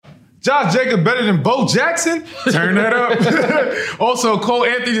Josh Jacobs better than Bo Jackson? Turn that up. Also, Cole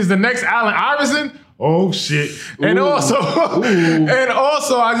Anthony is the next Allen Iverson? Oh, shit. And also,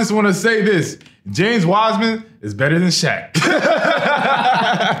 I just want to say this. James Wiseman is better than Shaq.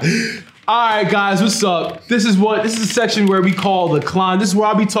 All right, guys, what's up? This is a section where we call the climb. This is where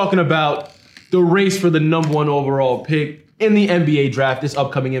I'll be talking about the race for the number 1 overall pick in the NBA draft, this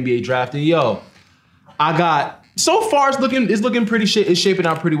upcoming NBA draft. And I got, so far it's looking pretty it's shaping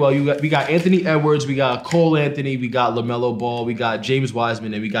out pretty well. We got Anthony Edwards, we got Cole Anthony, we got LaMelo Ball, we got James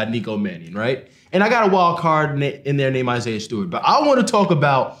Wiseman, and we got Nico Mannion, right? And I got a wild card in there named Isaiah Stewart. But I want to talk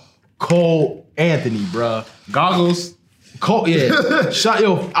about Cole Anthony, bruh. Goggles. Cole, yeah.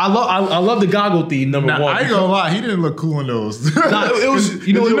 I love the goggle theme, number 1. I ain't gonna lie, he didn't look cool in those. It was,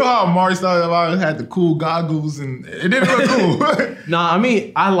 you know how Amari Stoudemire had the cool goggles and it didn't look cool. I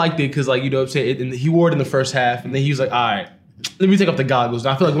mean, I liked it because, like, you know what I'm saying? And he wore it in the first half, and then he was like, all right, let me take off the goggles.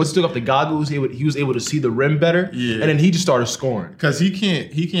 And I feel like once he took off the goggles, he was able to see the rim better. Yeah. And then he just started scoring. Because he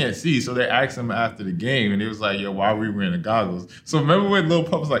can't see. So they asked him after the game, and he was like, yo, why are we wearing the goggles? So remember when Lil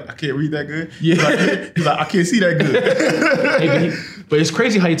Pump was like, I can't read that good? Yeah. He's like, I can't see that good. But it's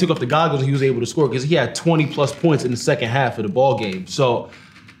crazy how he took off the goggles and he was able to score because he had 20-plus points in the second half of the ball game. So,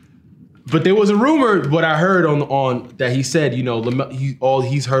 but there was a rumor, what I heard on that he said,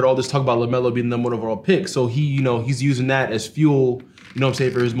 he's heard all this talk about LaMelo being the number 1 overall pick. So he's using that as fuel,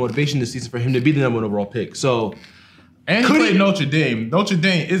 for his motivation this season for him to be the number 1 overall pick. So, and he played Notre Dame. Notre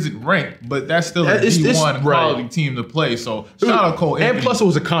Dame isn't ranked, but that's still a D1 quality team to play. So shout out Cole Anthony. And plus it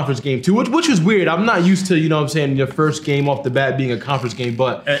was a conference game too, which was weird. I'm not used to, your first game off the bat being a conference game,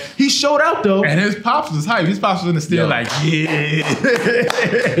 but he showed out though. And his pops was hype. His pops was in the stand like, yeah.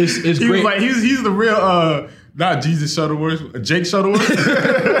 It's he great. Was like, he's the real, not Jesus Shuttleworth, Jake Shuttleworth.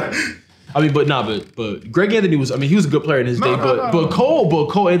 I mean, but Greg Anthony was a good player in his day, but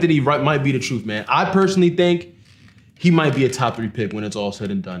Cole Anthony might be the truth, man. I personally think he might be a top 3 pick when it's all said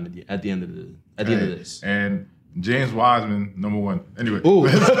and done at the end of this. And James Wiseman, number 1. Anyway. Ooh,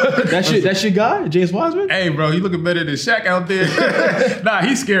 that's your guy, James Wiseman? Hey, bro, he looking better than Shaq out there. Nah,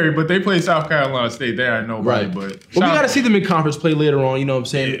 he's scary, but they play South Carolina State. They ain't nobody, right. But we got to see them in conference play later on, you know what I'm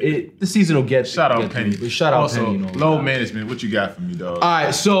saying? Yeah. The season will get Shout out Penny. Shout out also, Penny. Load management, what you got for me, dog? All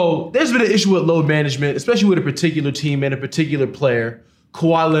right, so there's been an issue with load management, especially with a particular team and a particular player.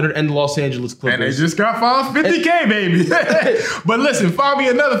 Kawhi Leonard and the Los Angeles Clippers. And they just got fined $50K, baby. But listen, find me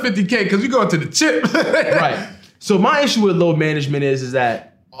another $50K because we going to the chip. Right. So my issue with load management is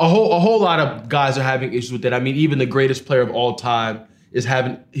that a whole lot of guys are having issues with it. I mean, even the greatest player of all time is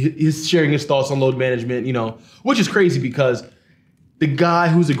sharing his thoughts on load management, which is crazy because the guy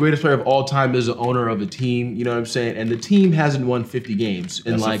who's the greatest player of all time is the owner of a team, you know what I'm saying? And the team hasn't won 50 games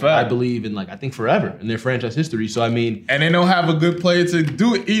in I believe in I think forever in their franchise history. So I mean, and they don't have a good player to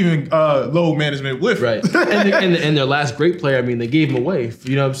do even load management with. Right. and their last great player, I mean, they gave him away,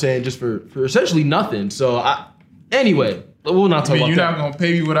 you know what I'm saying, just for essentially nothing. So anyway, we'll not talk about that. You're not going to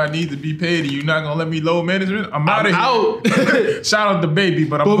pay me what I need to be paid, and you're not going to let me load management? I'm out of here. Shout out to baby,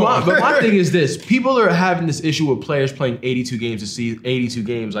 but I'm going. But my thing is this. People are having this issue with players playing 82 games to see 82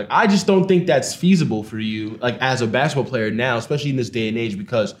 games. Like, I just don't think that's feasible for you, as a basketball player now, especially in this day and age,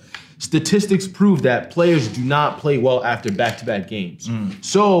 because statistics prove that players do not play well after back-to-back games.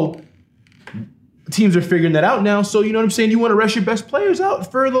 So teams are figuring that out now. So, you know what I'm saying? You want to rest your best players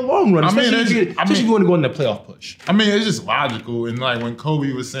out for the long run, especially if you want to go in the playoff push. I mean, it's just logical. And when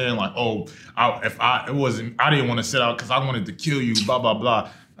Kobe was saying I didn't want to sit out because I wanted to kill you, blah, blah, blah.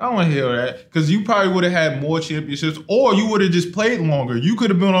 I don't want to hear that because you probably would have had more championships or you would have just played longer. You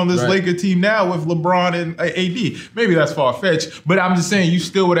could have been on this Laker team now with LeBron and AD. Maybe that's far-fetched, but I'm just saying you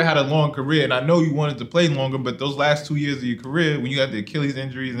still would have had a long career. And I know you wanted to play longer, but those last 2 years of your career, when you had the Achilles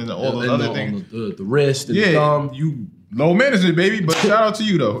injuries and all those other things. The wrist and the thumb. You low management, baby, but shout out to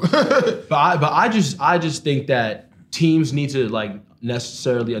you, though. But I just think that teams need to,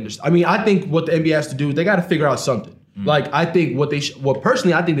 necessarily understand. I mean, I think what the NBA has to do, they got to figure out something. I think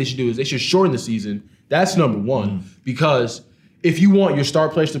personally I think they should do is they should shorten the season. That's number 1 because if you want your star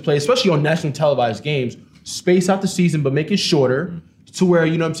players to play, especially on nationally televised games, space out the season but make it shorter to where,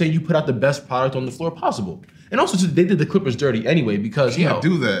 you know what I'm saying, you put out the best product on the floor possible. And also they did the Clippers dirty anyway because you can't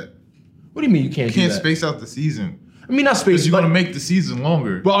do that. What do you mean you can't do that? Space out the season. I mean, not space. You're gonna make the season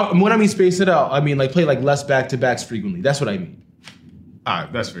longer. But when I mean space it out, I mean play less back-to-backs frequently. That's what I mean. All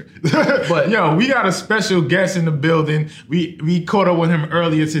right, that's fair. But- yo, we got a special guest in the building. We caught up with him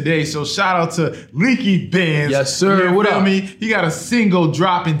earlier today, so shout out to Leaky Benz. Yes, sir. You What feel up? me? He got a single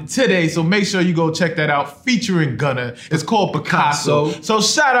dropping today, so make sure you go check that out. Featuring Gunna. It's called Picasso. So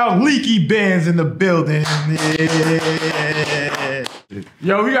shout out Leaky Benz in the building. Yeah.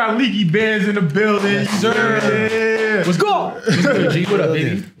 Yo, we got Leaky Benz in the building. Yes, sir. Yeah. Let's go. What's good, G? What up,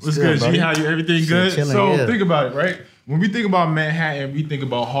 baby? What's good, G? How you? Everything good? chilling, So yeah. think about it, right? When we think about Manhattan, we think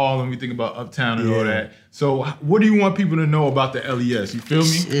about Harlem, we think about Uptown and all that. So what do you want people to know about the LES? You feel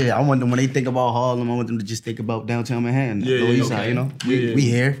me? Yeah, I want them when they think about Harlem, I want them to just think about downtown Manhattan, Yeah, Lower yeah, East Side, okay. you know? Yeah. We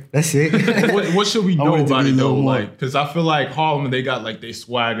here. That's it. What should we I know want it to about be it a though? little more. Like, because I feel like Harlem, they got like their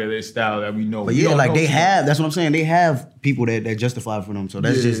swagger, their style that we know. But We yeah, don't like know they too have, that's what I'm saying. They have people that justify for them. So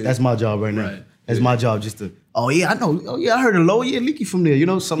that's Yeah. that's my job right now. Right. That's my job just to, oh yeah, I know. Oh yeah, I heard of Low. Yeah, Leaky from there, you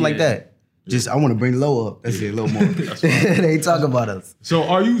know, something like Yeah. that. Just, I want to bring Low up. That's it, a little more. They ain't talk about us. So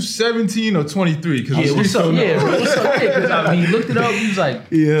are you 17 or 23? Because Yeah, what's up? Yeah, bro, what's up? Yeah, because I mean, he looked it up. He was like,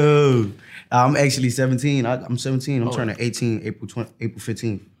 Yo, I'm actually 17. I'm 17. I'm Oh. turning 18 April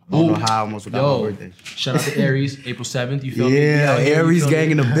 15th. I don't know how I almost forgot my yo, birthday. shout out to Aries, April 7th. You feel me? Yeah, out here, you Aries feel gang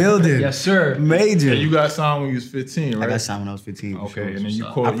me? in the building. Yes, sir. Major. Yeah, you got signed when you was 15, right? I got signed when I was 15. for Okay, sure. and then you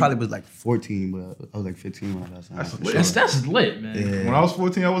up? called. I probably was like 14, but I was like 15 when I got signed. That's for lit. sure. That's lit, man. Yeah. When I was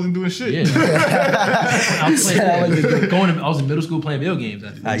 14, I wasn't doing shit. Yeah. I was playing, I was in middle school playing video games.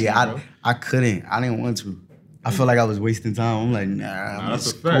 At 14, Yeah, bro. I couldn't. I didn't want to. I felt like I was wasting time. I'm like, nah, I'm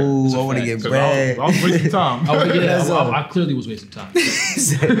that's in a fact. school. That's a I want to fact. get 'Cause I bread. was wasting time. That's all. I clearly was wasting time.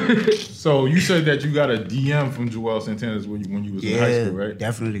 So you said that you got a DM from Joel Santana's when you was in high Yeah, school, right?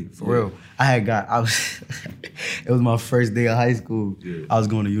 definitely, for real. I was, it was my first day of high school. Yeah. I was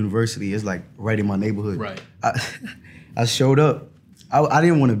going to university. It's like right in my neighborhood. Right. I showed up. I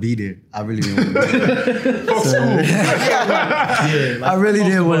didn't want to be there. I really didn't want to be there. Fuck school. I really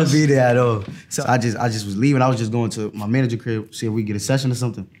didn't want to be there at all. So I just was leaving. I was just going to my manager crib, see if we get a session or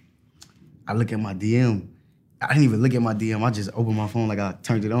something. I look at my DM. I didn't even look at my DM. I just opened my phone like I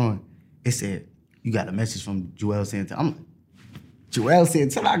turned it on. It said, you got a message from Joel Santana. I'm like, Joel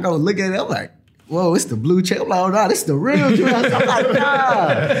Santana. I go look at it. I'm like, whoa, it's the blue check. I'm like, oh, nah, this is the real Joel. I'm like,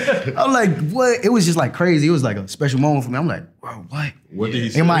 nah. I'm like, what? It was just like crazy. It was like a special moment for me. I'm like, bro, what? What did he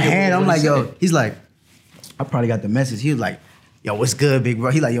say? In my hand, I'm what like, he yo, say? he's like, I probably got the message. He was like, yo, what's good, big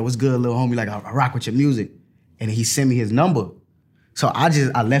bro? He like, yo, what's good, little homie? Like, I rock with your music. And he sent me his number. So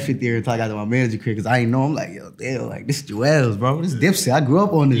I left it there until I got to my manager crib because I ain't know. I'm like, yo, damn, like, this is Joel's, bro. This is Dipset. I grew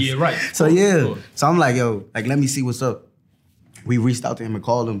up on this. Yeah, right. So Of yeah. course. So I'm like, yo, like, let me see what's up. We reached out to him and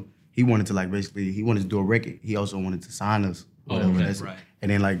called him. He wanted to he wanted to do a record. He also wanted to sign us. Oh, whatever. okay, That's- right.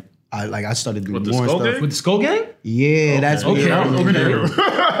 And then I started doing With the more Skull stuff. Gang? With the Skull Gang? Yeah, that's Okay, yeah,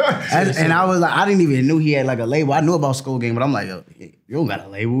 okay. and I was like, I didn't even know he had like a label. I knew about Skull Gang, but I'm like, yo, you don't got a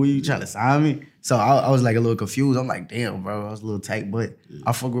label. You trying to sign me? So I was like a little confused. I'm like, damn, bro, I was a little tight, but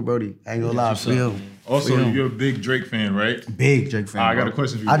I fuck with Brody. I ain't gonna lie, what's for up, him. man. Also, For him. you're a big Drake fan, right? Big Drake fan. I got bro. a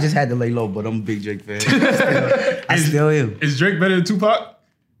question for you. I just had to lay low, but I'm a big Drake fan. I still am. Is Drake better than Tupac?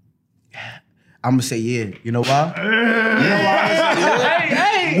 I'm gonna say yeah. You know why? You know why?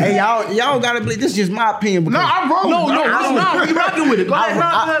 Hey, y'all gotta believe this is just my opinion. Because I'm wrong. No, we rocking with it. Go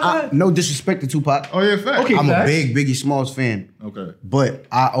ahead. no disrespect to Tupac. Oh yeah, fact. Okay. I'm a facts. big Biggie Smalls fan. Okay. But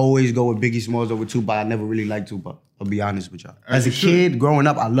I always go with Biggie Smalls over Tupac. I never really liked Tupac. I'll be honest with y'all. As As a you should. kid, growing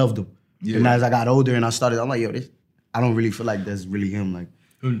up, I loved him. Yeah. And as I got older and I started, I'm like, yo, I don't really feel like that's really him. Like,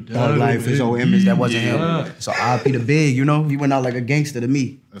 Thug Life, his whole image, that wasn't Yeah. him. So R.I.P. the Big, you know? He went out like a gangster to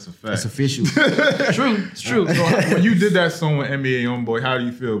me. That's a fact. That's official. True. It's true. So when you did that song with NBA Youngboy, how do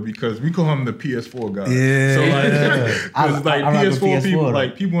you feel? Because we call him the PS4 guy. Yeah. So like, I 'cause, like rock with PS4 people, PS4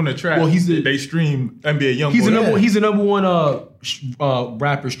 like people in the trap, Well, they stream NBA Youngboy. He's the number one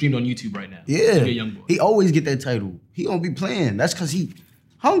rapper streamed on YouTube right now. Yeah. NBA Youngboy. He always get that title. He don't be playing. That's because he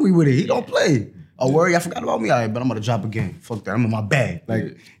hungry with it. He don't play. Oh, worry, I forgot about me. All right, but I'm gonna drop again. Fuck that. I'm in my bag.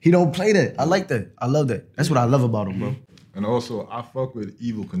 Like, he don't play that. I like that. I love that. That's what I love about him, bro. And also, I fuck with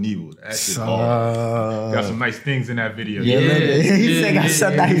Evil Knievel. That shit hard. Got some nice things in that video. Yeah, look, he yeah, said got yeah,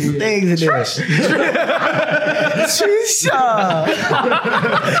 some yeah, nice yeah. things in there. Trisha.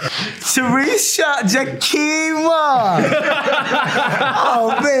 Teresa Jakima.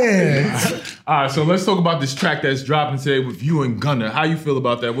 Oh, man. All right, so let's talk about this track that's dropping today with you and Gunna. How you feel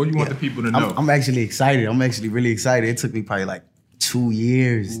about that? What do you want the people to know? I'm actually excited. I'm actually really excited. It took me probably like 2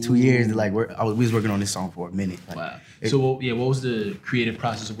 years. 2 years to like work. We was working on this song for a minute. Like, Wow. So what was the creative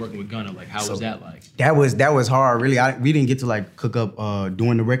process of working with Gunna? Like, how was that like? That was hard. Really, we didn't get to like cook up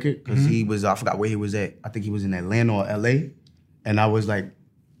doing the record because he was. I forgot where he was at. I think he was in Atlanta or LA, and I was like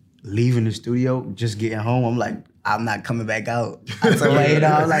leaving the studio, just getting home. I'm like, I'm not coming back out. I told him, you know,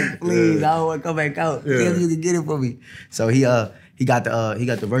 I'm like, please, I don't want to come back out. See if you can get it for me. So he got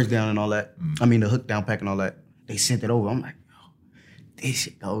the verse down and all that. I mean the hook down pack and all that. They sent it over. I'm like, yo, this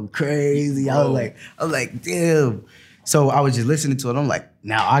shit going crazy. I'm like, damn. So I was just listening to it. I'm like,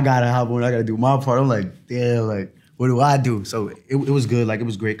 now I gotta hop on. I gotta do my part. I'm like, damn, like, what do I do? So it was good. Like, it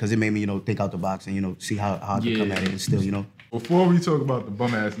was great because it made me, you know, think out the box and, you know, see how I could come at it and still, you know. Before we talk about the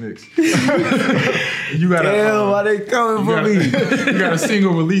bum ass Knicks, you got damn, why they coming for me? You got a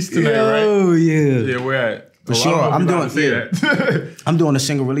single release tonight, right? Oh yeah. Yeah, where at? For sure. I'm doing a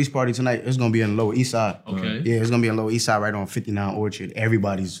single release party tonight. It's gonna be in the Lower East Side. Okay. Yeah, it's gonna be in Lower East Side right on 59 Orchard.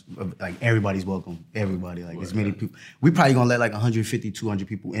 Everybody's welcome. Everybody, like as many people. We probably gonna let like 150, 200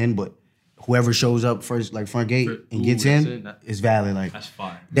 people in, but whoever shows up first, like front gate and gets in, is valid. Like that's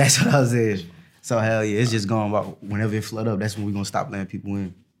fine. That's what I was saying. So hell yeah, it's just going about whenever it flood up, that's when we're gonna stop letting people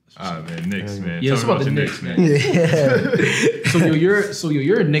in. Ah man, Knicks, man. Yeah, it's about the Knicks, man. Yeah. So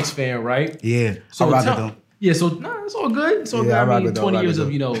you're a Knicks fan, right? Yeah. So I rock it though. Yeah, so it's all good. It's all good. I I mean, rock it, 20 years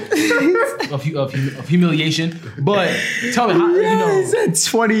of, you know, of humiliation. But tell me, how, you know. It's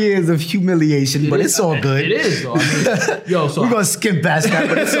 20 years of humiliation, but it's all good. It is, though. I mean, yo, so we're gonna skip past that,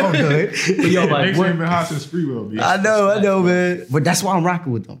 but it's all good. But yo, like, Knicks ain't been hot since Freewell, bitch. I know, man. But that's why I'm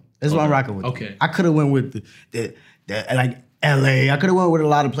rocking with them. That's why I'm rocking with them. Okay. I could have went with the like LA. I could have went with a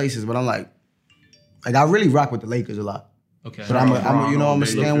lot of places, but I'm like I really rock with the Lakers a lot. Okay. But I'm gonna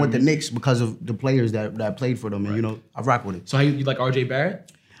stand with the Knicks because of the players that played for them, and you know, I rock with it. So how you like RJ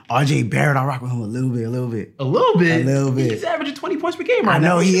Barrett? RJ Barrett, I rock with him a little bit. A little bit? A little bit. He's averaging 20 points per game right I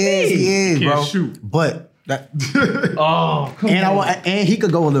now. know he is, Can't bro. shoot. But that Oh, come on. and he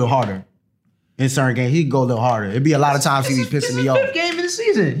could go a little harder. In certain games, he could go a little harder. It'd be a lot of times he be pissing me off. Fifth game of the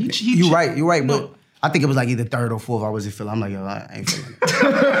season. You're right. But I think it was like either third or fourth. I wasn't feeling. I'm like, yo, I ain't feeling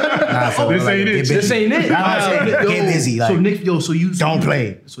it. This ain't it. Get busy. Like, So Nick, so you don't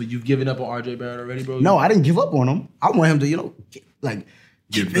play. So you've given up on RJ Barrett already, bro? No, I didn't give up on him. I want him to, you know,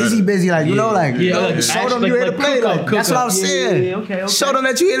 Get busy, like, you know, like, show them you here to play. Like, that's what I was saying. Yeah, okay. Show them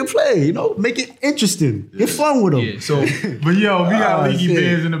that you here to play, you know, make it interesting. Get fun with them. Yeah, so But yo, we got Leaky shit.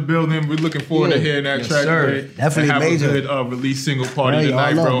 Bands in the building. We're looking forward to hearing that track sir. today. Definitely and have major. a good release single party Hey,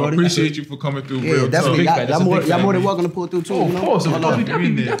 tonight, y'all love, bro. buddy. Appreciate you for coming through. Yeah, real definitely. talk. That's a big Y'all fan. more than welcome to pull through too. Oh, you of know? course, I love it.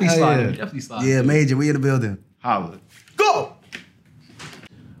 definitely slide. Definitely slide. Yeah, major. We in the building. Holla. Go.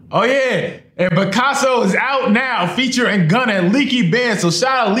 Oh yeah, and Picasso is out now, featuring Gunna and Leaky Bands. So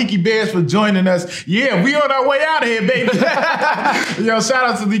shout out Leaky Bands for joining us. Yeah, we on our way out of here, baby. Yo, shout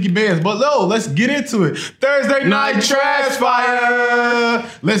out to Leaky Bands. But no, let's get into it. Thursday night trash fire.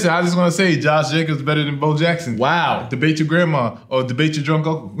 Listen, I just want to say, Josh Jacobs better than Bo Jackson. Wow. Debate your grandma or debate your drunk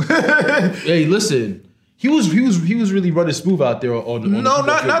uncle. Hey, listen. He was really running smooth out there on No,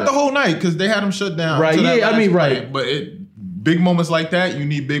 not the whole night because they had him shut down. Right, to that yeah, I last mean, play. right. But big moments like that, you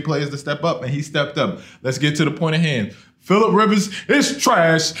need big players to step up, and he stepped up. Let's get to the point at hand. Phillip Rivers is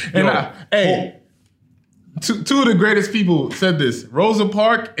trash. And two of the greatest people said this. Rosa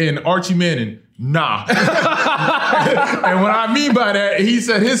Parks and Archie Manning. Nah. And what I mean by that, he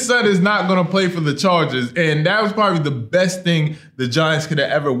said his son is not going to play for the Chargers. And that was probably the best thing the Giants could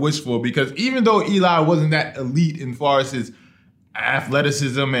have ever wished for, because even though Eli wasn't that elite as far as his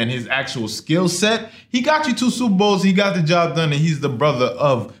athleticism and his actual skill set, he got you 2 Super Bowls, he got the job done, and he's the brother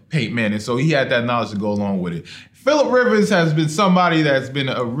of Peyton Manning. So he had that knowledge to go along with it. Phillip Rivers has been somebody that's been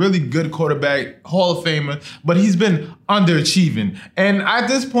a really good quarterback, Hall of Famer, but he's been underachieving. And at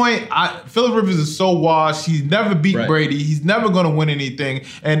this point, Phillip Rivers is so washed. He's never beat Brady. He's never going to win anything.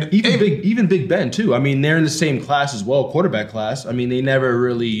 And even Big Ben too. I mean, they're in the same class as well, quarterback class. I mean, they never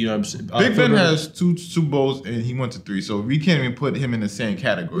really, you know. Big Ben has 2 Super Bowls and he went to 3, so we can't even put him in the same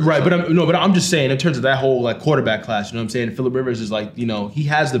category. Right, so. but I'm just saying in terms of that whole like quarterback class. You know what I'm saying? Phillip Rivers is like, you know, he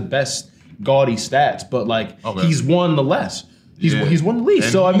has the best gaudy stats, but like he's won the less. He's won the least.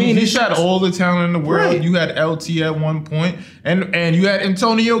 And so I mean, he shot all the talent in the world. Right. You had LT at one point, and you had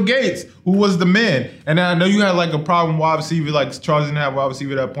Antonio Gates, who was the man. And I know you had like a problem wide receiver, like Charles didn't have wide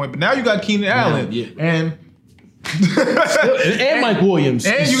receiver at that point, but now you got Keenan Allen and Mike Williams,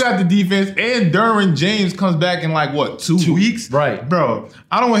 and you got the defense, and Derwin James comes back in like what 2 weeks, right, bro?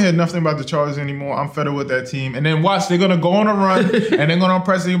 I don't want to hear nothing about the Chargers anymore. I'm fed up with that team. And then watch, they're gonna go on a run and they're gonna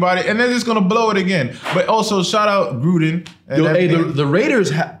impress anybody, and they're just gonna blow it again. But also shout out Gruden. And the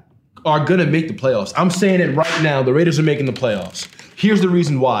Raiders are gonna make the playoffs. I'm saying it right now. The Raiders are making the playoffs. Here's the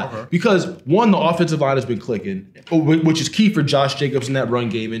reason why. Because one, the offensive line has been clicking, which is key for Josh Jacobs in that run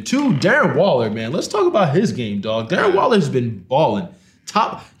game. And 2, Darren Waller, man. Let's talk about his game, dog. Darren Waller's been balling.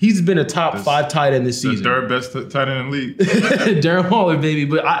 He's been a top 5 tight end this season. The 3rd best tight end in the league. Darren Waller, baby.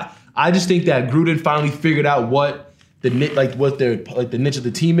 But I just think that Gruden finally figured out what the niche of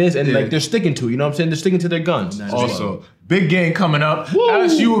the team is, and like they're sticking to it. You know what I'm saying? They're sticking to their guns. Also, big game coming up.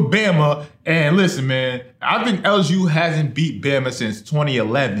 LSU with Bama. And listen, man, I think LSU hasn't beat Bama since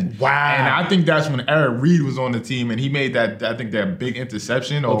 2011. Wow. And I think that's when Eric Reed was on the team and he made that big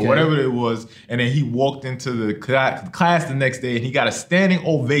interception or whatever it was. And then he walked into the class the next day and he got a standing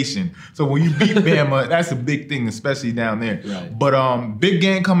ovation. So when you beat Bama, that's a big thing, especially down there. Right. But big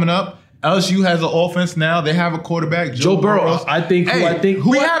game coming up. LSU has an offense now. They have a quarterback, Joe Burrow. I think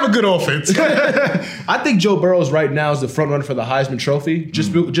we have a good offense. I think Joe Burrow right now is the front runner for the Heisman Trophy,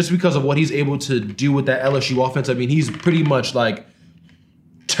 just because of what he's able to do with that LSU offense. I mean, he's pretty much like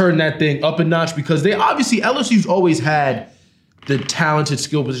turned that thing up a notch because LSU's always had the talented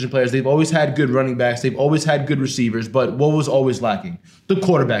skill position players. They've always had good running backs. They've always had good receivers. But what was always lacking? The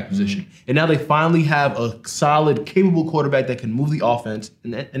quarterback position. And now they finally have a solid, capable quarterback that can move the offense.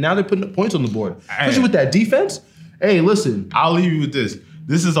 And now they're putting points on the board. Especially with that defense. Hey, listen. I'll leave you with this.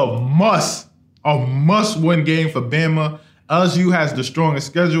 This is a must-win game for Bama. LSU has the strongest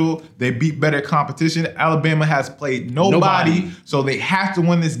schedule. They beat better competition. Alabama has played nobody. So they have to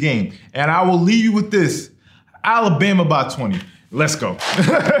win this game. And I will leave you with this. Alabama by 20. Let's go.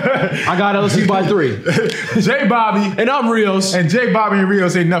 I got LSU by 3. J. Bobby. And I'm Rios. And J. Bobby and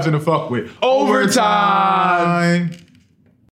Rios ain't nothing to fuck with. Overtime.